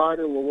it be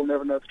brighter? Well, we'll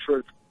never know the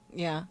truth.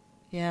 Yeah.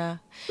 Yeah.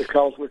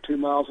 Because we're 2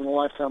 miles and a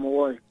lifetime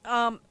away.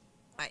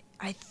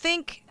 I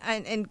think,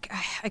 and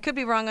I could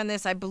be wrong on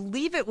this, I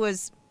believe it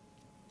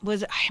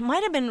it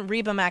might have been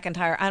Reba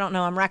McEntire. I don't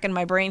know. I'm racking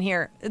my brain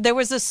here. There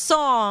was a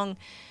song,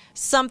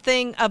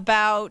 something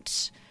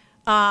about,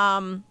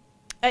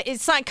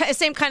 it's not the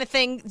same kind of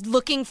thing,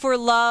 looking for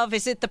love.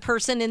 Is it the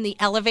person in the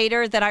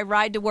elevator that I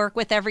ride to work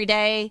with every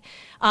day?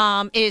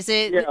 Is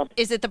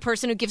it the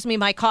person who gives me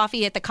my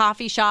coffee at the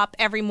coffee shop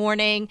every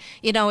morning?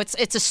 You know,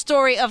 it's a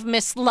story of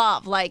missed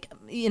love, like,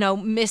 you know,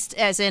 missed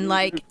as in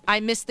like I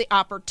missed the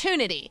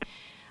opportunity.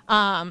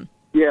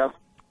 Yeah.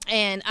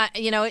 And,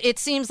 it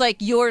seems like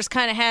yours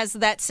kind of has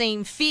that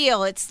same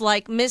feel. It's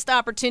like missed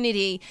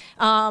opportunity.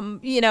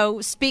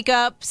 Speak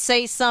up,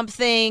 say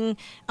something,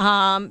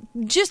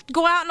 just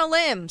go out on a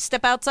limb,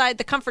 step outside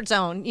the comfort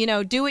zone,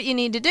 do what you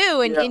need to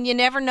do. And you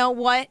never know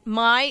what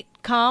might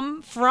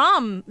come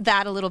from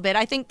that a little bit.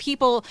 I think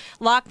people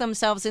lock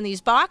themselves in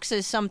these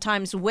boxes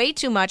sometimes way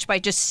too much by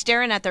just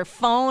staring at their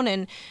phone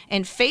and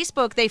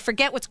Facebook. They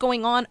forget what's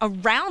going on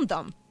around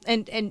them.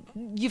 And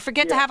you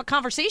forget to have a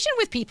conversation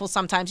with people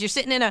sometimes. You're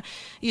sitting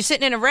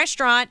in a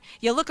restaurant,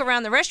 you look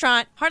around the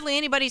restaurant, hardly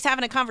anybody's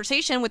having a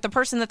conversation with the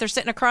person that they're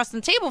sitting across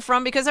the table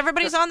from because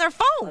everybody's on their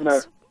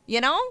phones.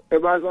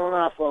 Everybody's on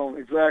an iPhone.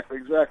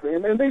 Exactly.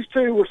 And these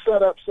two were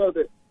set up so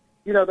that,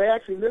 they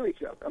actually knew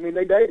each other. I mean,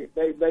 they dated.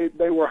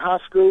 They were high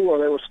school, or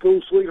they were school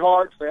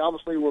sweethearts. They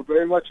obviously were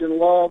very much in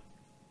love.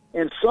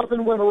 And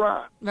something went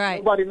awry.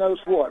 Right. Nobody knows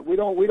what. We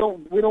don't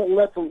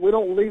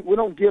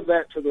give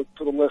that to the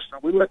listener.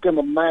 We let them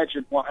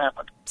imagine what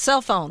happened.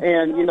 Cell phone.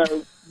 And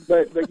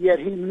but yet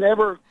he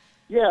never.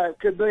 Yeah, it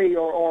could be,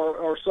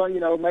 or so.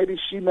 Maybe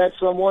she met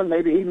someone.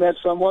 Maybe he met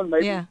someone.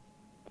 Maybe. Yeah.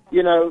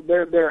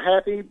 They're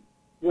happy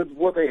with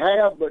what they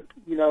have, but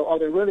are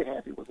they really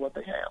happy with what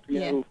they have? You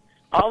know,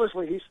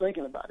 obviously he's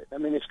thinking about it. I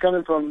mean, it's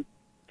coming from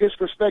his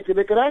perspective.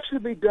 It could actually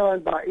be done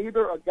by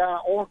either a guy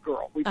or a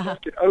girl. We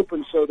left it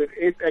open so that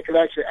it could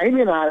actually, Amy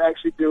and I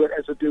actually do it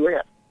as a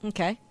duet.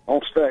 Okay. On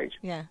stage.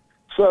 Yeah.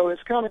 So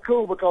it's kind of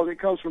cool because it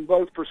comes from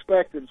both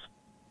perspectives.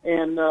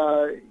 And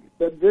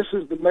but this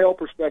is the male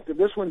perspective.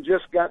 This one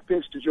just got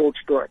pitched to George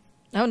Strait.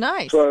 Oh,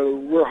 nice. So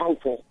we're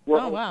hopeful.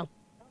 Wow.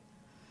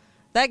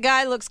 That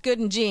guy looks good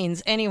in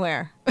jeans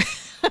anywhere.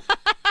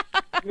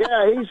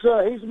 Yeah, he's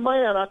a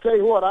man. I tell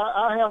you what,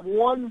 I have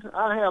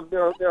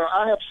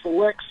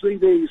select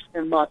CDs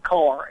in my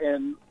car,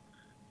 and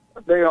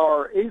they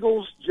are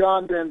Eagles,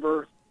 John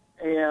Denver,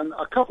 and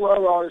a couple of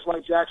other artists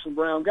like Jackson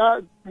Brown,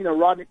 guys,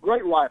 Rodney,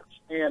 great writers.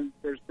 And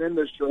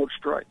there's George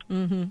Strait.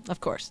 Mm-hmm, of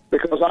course.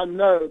 Because I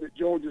know that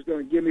George is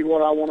going to give me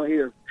what I want to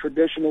hear,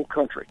 traditional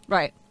country.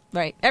 Right.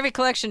 Every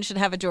collection should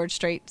have a George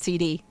Strait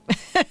CD.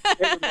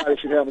 Everybody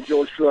should have a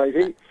George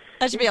Strait.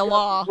 That should be a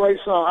law. Great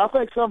song. I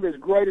think some of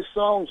his greatest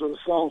songs are the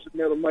songs that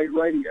never made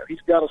radio. He's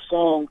got a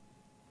song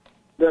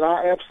that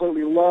I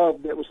absolutely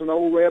love that was an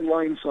old Red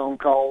Lane song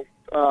called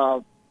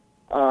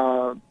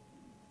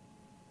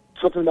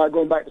something about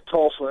going back to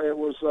Tulsa. It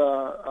was,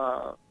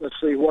 let's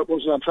see, what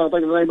was I'm trying to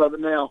think of the name of it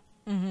now.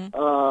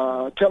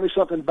 Tell Me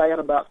Something Bad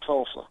About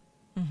Tulsa.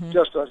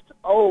 Just a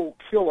old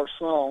killer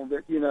song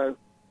that, you know,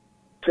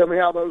 tell me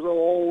how those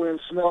old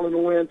winds smell in the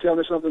wind. Tell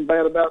me something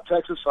bad about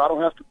Texas so I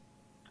don't have to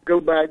go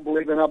back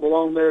believing I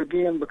belong there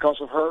again because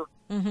of her.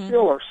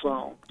 Killer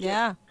song.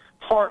 Yeah.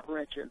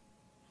 Heart-wrenching.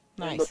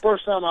 Nice. And the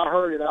first time I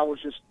heard it,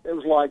 it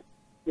was like,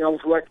 you know, I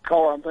was wrecked the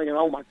car. I'm thinking,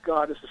 oh, my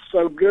God, this is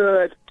so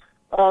good.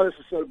 Oh, this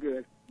is so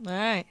good. All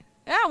right.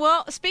 Yeah,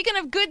 well, speaking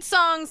of good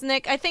songs,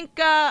 Nick, I think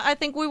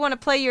we want to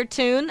play your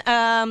tune,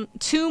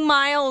 2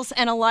 Miles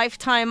and a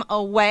Lifetime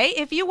Away.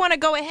 If you want to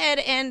go ahead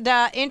and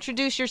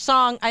introduce your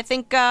song, I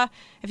think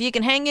if you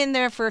can hang in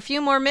there for a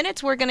few more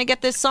minutes, we're going to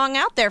get this song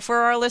out there for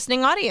our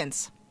listening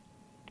audience.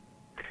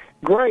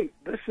 Great.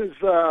 This is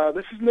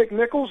Nick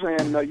Nichols,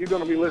 and you're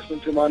going to be listening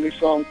to my new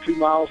song, 2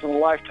 Miles and a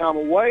Lifetime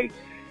Away,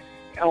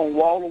 on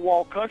Wall to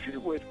Wall Country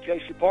with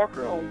Casey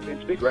Parker on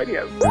 10 Speed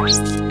Radio.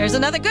 There's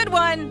another good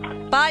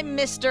one by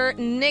Mr.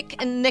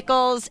 Nick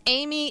Nichols.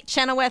 Amy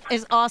Chenoweth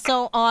is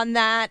also on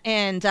that,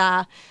 and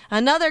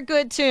another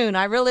good tune.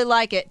 I really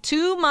like it.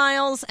 2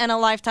 Miles and a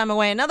Lifetime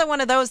Away. Another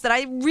one of those that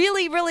I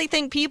really, really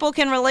think people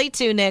can relate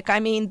to, Nick. I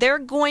mean, they're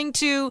going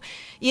to,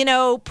 you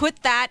know,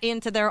 put that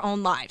into their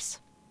own lives.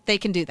 They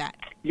can do that.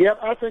 Yep,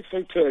 I think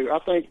so, too. I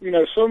think, you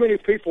know, so many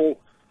people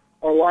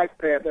are like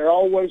that. They're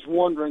always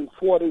wondering,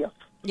 what if?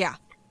 Yeah.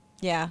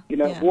 Yeah. You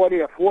know, what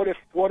if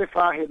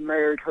I had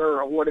married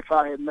her, or what if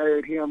I had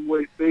married him?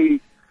 Would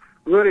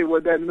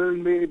that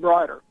moon be any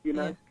brighter? You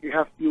know,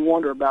 you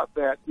wonder about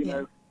that. You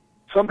know,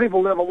 some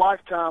people live a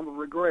lifetime of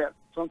regret.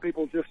 Some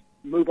people just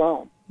move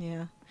on.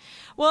 Yeah.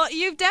 Well,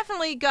 you've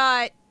definitely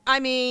got, I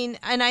mean,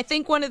 and I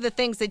think one of the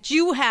things that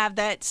you have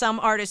that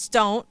some artists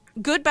don't,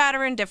 good, bad,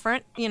 or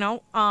indifferent, you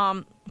know,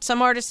 some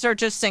artists are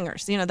just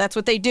singers. You know, that's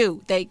what they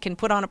do. They can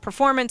put on a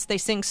performance, they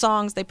sing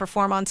songs, they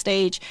perform on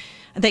stage,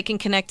 and they can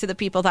connect to the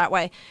people that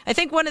way. I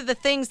think one of the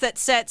things that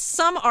sets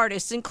some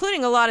artists,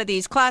 including a lot of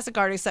these classic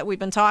artists that we've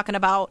been talking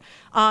about,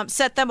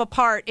 set them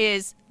apart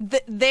is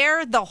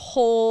they're the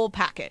whole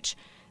package.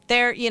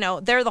 They're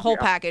the whole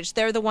package.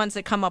 They're the ones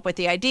that come up with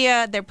the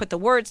idea. They put the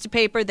words to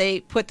paper.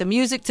 They put the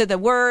music to the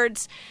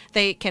words.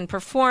 They can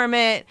perform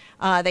it.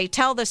 They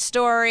tell the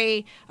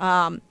story.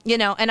 You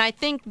know, and I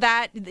think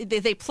that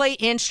they play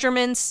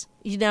instruments.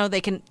 You know,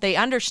 they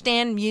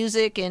understand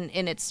music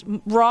in its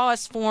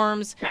rawest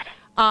forms.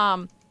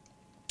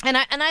 And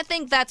I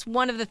think that's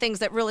one of the things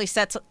that really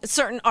sets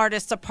certain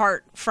artists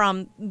apart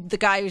from the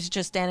guy who's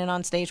just standing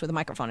on stage with a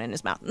microphone in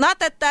his mouth. Not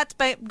that that's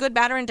good,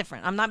 bad, or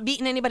indifferent. I'm not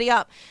beating anybody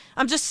up.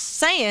 I'm just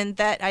saying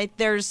that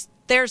there's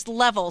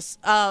levels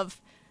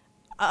of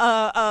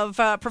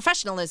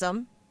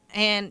professionalism,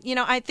 and you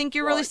know, I think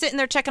you're really sitting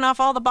there checking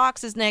off all the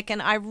boxes, Nick.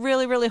 And I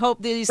really, really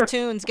hope these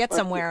tunes get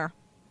somewhere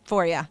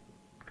for you.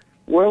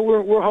 Well,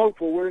 we're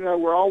hopeful.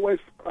 We're always.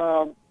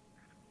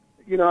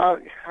 You know,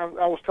 I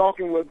was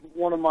talking with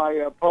one of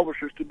my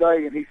publishers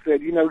today, and he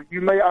said, you know,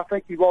 I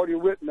think you've already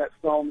written that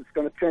song that's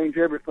going to change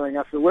everything.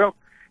 I said, well,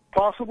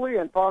 possibly,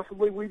 and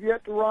possibly we've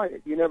yet to write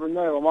it. You never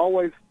know. I'm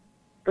always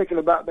thinking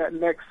about that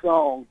next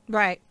song,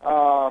 right?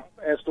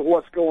 As to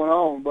what's going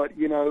on. But,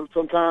 you know,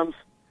 sometimes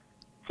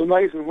it's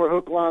amazing where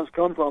hook lines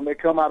come from. They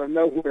come out of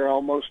nowhere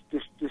almost.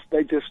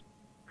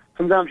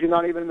 Sometimes you're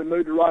not even in the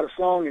mood to write a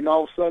song, and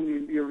all of a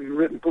sudden you've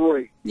written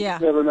 3. Yeah.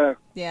 You never know.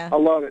 Yeah. I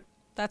love it.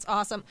 That's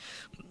awesome.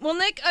 Well,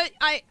 Nick,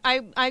 I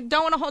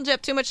don't want to hold you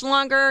up too much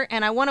longer,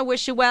 and I want to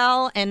wish you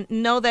well and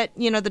know that,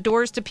 you know, the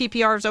doors to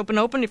PPR is open.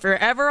 If you're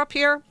ever up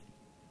here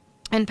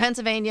in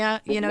Pennsylvania,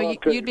 you know,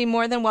 you'd be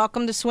more than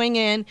welcome to swing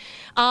in.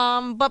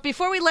 But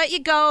before we let you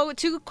go,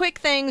 2 quick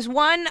things.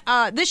 One,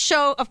 this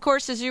show, of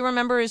course, as you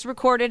remember, is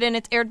recorded and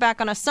it's aired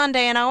back on a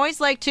Sunday, and I always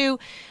like to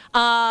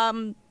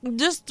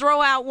just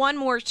throw out one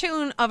more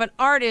tune of an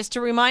artist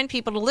to remind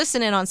people to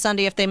listen in on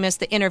Sunday if they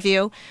missed the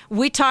interview.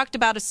 We talked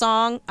about a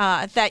song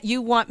that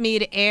you want me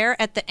to air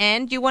at the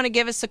end. You want to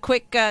give us a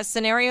quick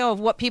scenario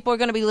of what people are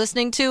going to be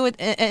listening to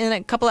in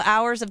a couple of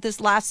hours of this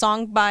last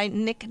song by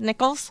Nick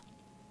Nichols?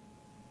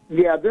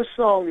 Yeah, this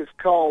song is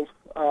called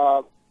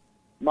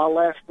My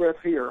Last Breath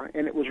Here,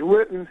 and it was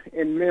written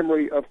in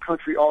memory of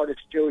country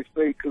artist Joey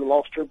Speak, who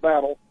lost her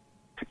battle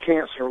to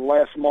cancer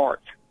last March.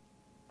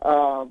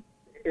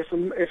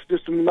 It's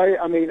just amazing.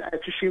 I mean,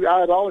 I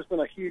had always been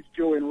a huge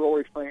Joey and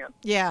Rory fan.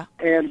 Yeah.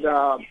 And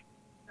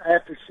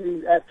after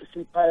she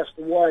passed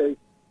away,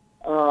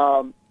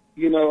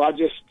 you know, I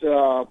just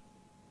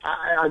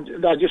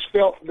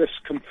felt this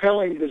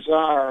compelling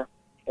desire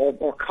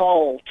or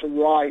call to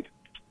write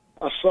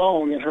a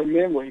song in her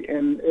memory,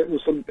 and it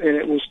was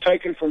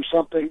taken from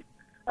something.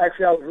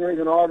 Actually, I was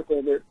reading an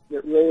article that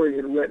Rory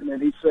had written,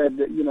 and he said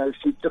that, you know,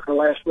 she took her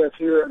last breath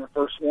here and her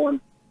first one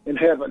in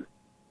heaven,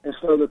 and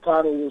so the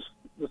title was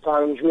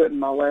written,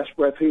 My Last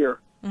Breath Here.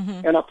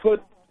 Mm-hmm. And I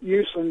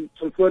used some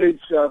footage.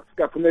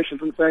 Got permission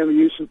from the family to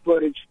use some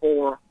footage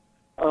of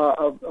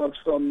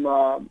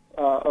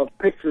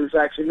pictures,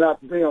 actually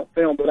not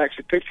film, but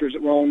actually pictures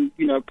that were on,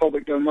 you know,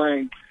 public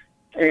domain,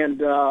 and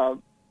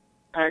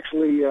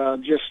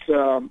just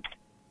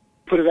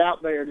put it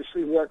out there to see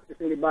if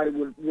anybody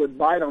would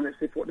bite on it,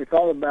 see what they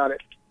thought about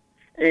it.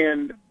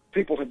 And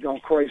people have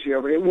gone crazy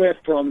over it. It went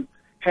from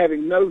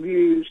having no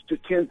views to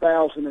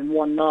 10,000 in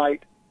one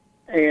night,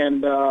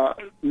 and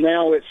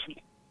now it's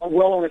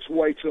well on its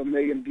way to 1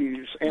 million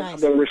views. And nice.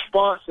 The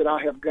response that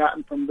I have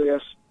gotten from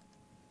this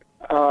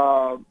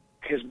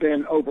has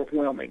been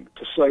overwhelming,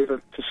 to say the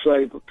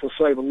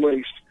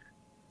least.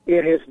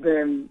 It has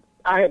been.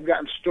 I have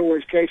gotten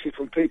stories, Casey,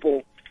 from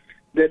people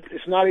that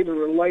it's not even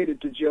related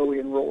to Joey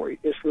and Rory.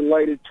 It's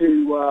related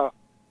to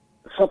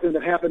something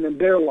that happened in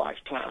their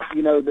lifetime.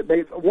 You know,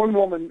 that one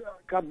woman,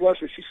 God bless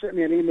her, she sent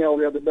me an email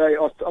the other day,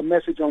 a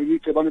message on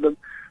YouTube. Under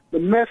the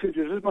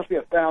messages, there must be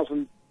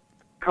 1,000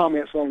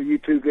 comments on the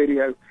YouTube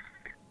video,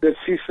 that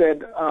she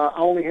said, I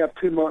only have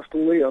 2 months to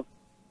live.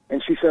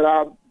 And she said,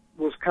 I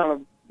was kind of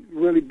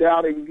really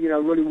doubting,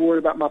 really worried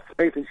about my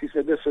faith. And she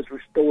said, this has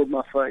restored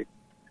my faith.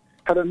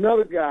 Had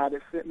another guy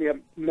that sent me a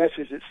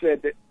message that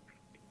said that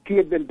he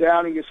had been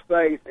doubting his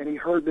faith, and he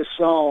heard this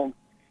song,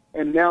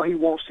 and now he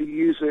wants to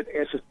use it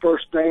as his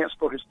first dance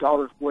for his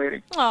daughter's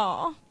wedding.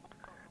 Aww.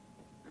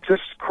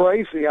 Just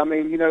crazy. I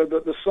mean,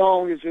 the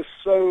song is just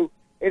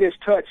it has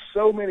touched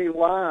so many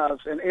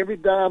lives, and every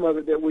dime of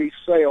it that we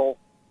sell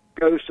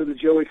goes to the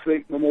Joey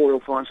Feek Memorial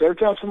Fund. So every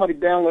time somebody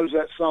downloads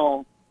that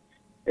song,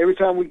 every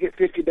time we get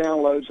 50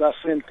 downloads, I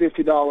send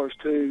 $50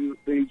 to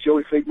the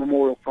Joey Feek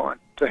Memorial Fund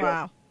to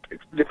help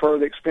defer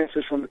the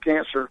expenses from the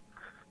cancer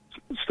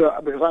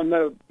stuff, because I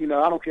know,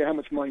 I don't care how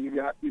much money you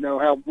got,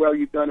 how well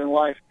you've done in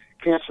life.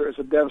 Cancer is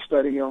a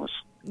devastating illness.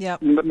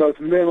 Yep. Both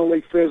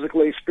mentally,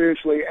 physically,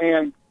 spiritually,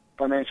 and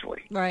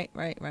financially. Right.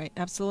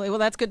 Absolutely. Well,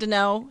 that's good to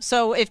know.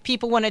 So if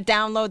people want to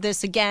download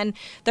this again,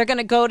 they're going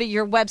to go to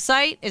your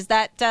website. Is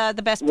that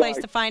the best place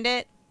to find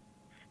it?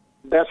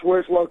 That's where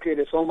it's located.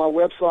 It's on my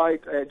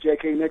website at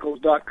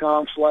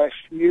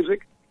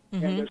jknichols.com/music.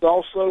 Mm-hmm. And I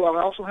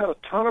also have a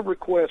ton of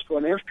requests for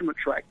an instrument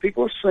track.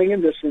 People are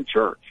singing this in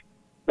church.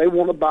 They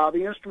want to buy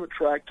the instrument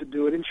track to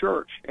do it in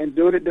church and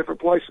do it at different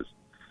places.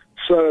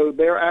 So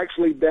they're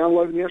actually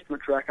downloading the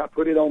instrument track. I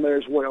put it on there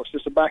as well. It's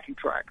just a backing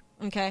track.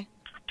 Okay.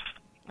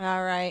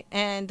 All right.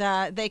 And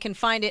they can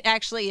find it,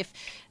 actually, if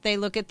they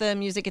look at the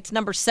music, it's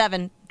number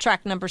 7,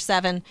 track number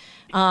 7.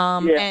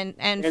 And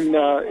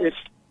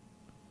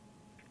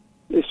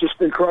it's just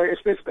been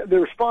crazy. The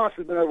response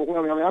has been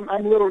overwhelming. I mean,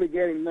 I'm literally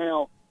getting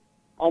now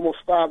almost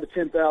 5,000 to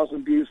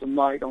 10,000 views a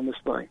night on this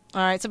thing.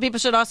 All right, so people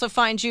should also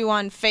find you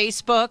on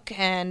Facebook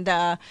and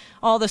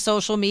all the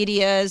social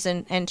medias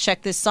and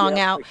check this song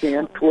out. They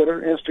can. Twitter,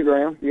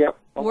 Instagram,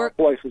 all our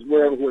places.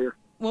 We're everywhere.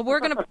 Well, we're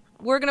gonna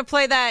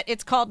play that.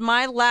 It's called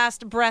 "My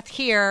Last Breath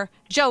Here,"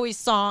 Joey's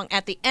song,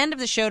 at the end of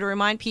the show to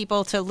remind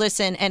people to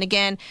listen. And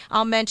again,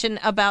 I'll mention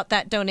about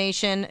that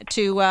donation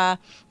to the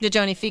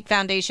Joey Feek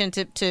Foundation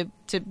to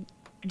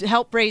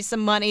help raise some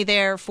money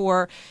there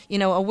for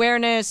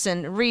awareness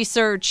and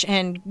research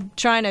and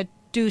trying to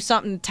do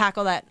something to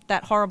tackle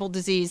that horrible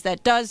disease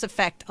that does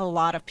affect a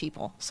lot of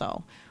people.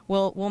 So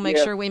we'll make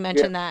sure we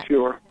mention that.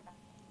 Sure.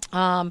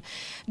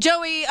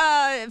 Joey,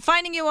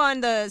 finding you on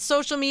the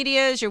social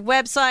medias, your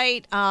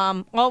website,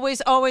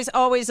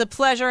 always a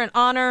pleasure and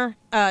honor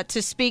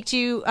to speak to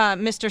you,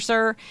 Mr.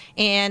 Sir.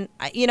 And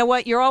you know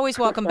what? You're always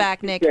welcome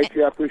back, Nick. Thank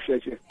you. I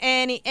appreciate you.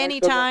 Anytime.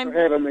 Thanks so much for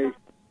having me.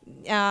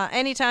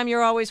 Anytime,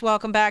 you're always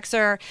welcome back,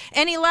 sir.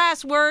 Any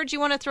last words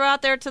you want to throw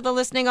out there to the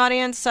listening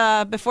audience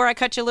before I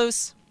cut you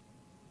loose?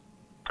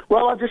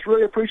 Well, I just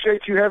really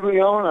appreciate you having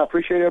me on. I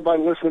appreciate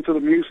everybody listening to the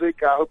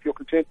music. I hope people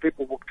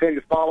will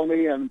continue to follow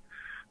me and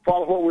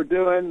follow what we're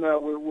doing.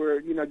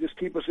 We're just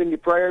keep us in your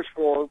prayers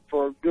for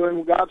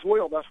doing God's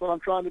will. That's what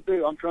I'm trying to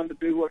do. I'm trying to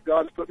do what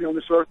God's put me on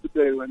this earth to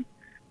do, and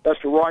that's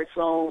to write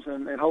songs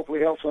and hopefully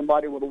help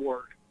somebody with a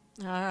word.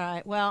 All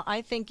right. Well,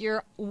 I think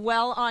you're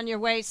well on your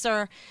way,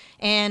 sir,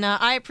 and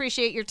I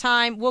appreciate your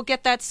time. We'll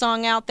get that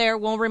song out there.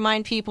 We'll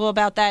remind people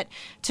about that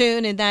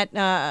tune and that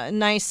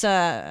nice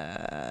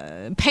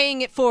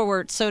paying it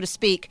forward, so to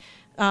speak,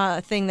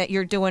 thing that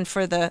you're doing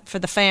for the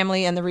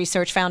family and the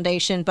Research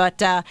Foundation.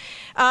 But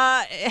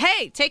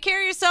hey, take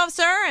care of yourself,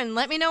 sir, and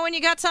let me know when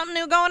you got something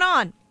new going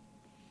on.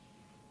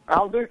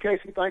 I'll do,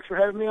 Casey. Thanks for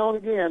having me on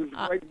again.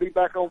 Great to be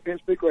back on Penn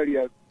Speak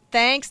Radio.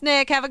 Thanks,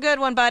 Nick. Have a good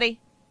one, buddy.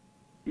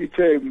 You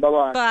too.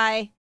 Bye-bye.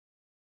 Bye.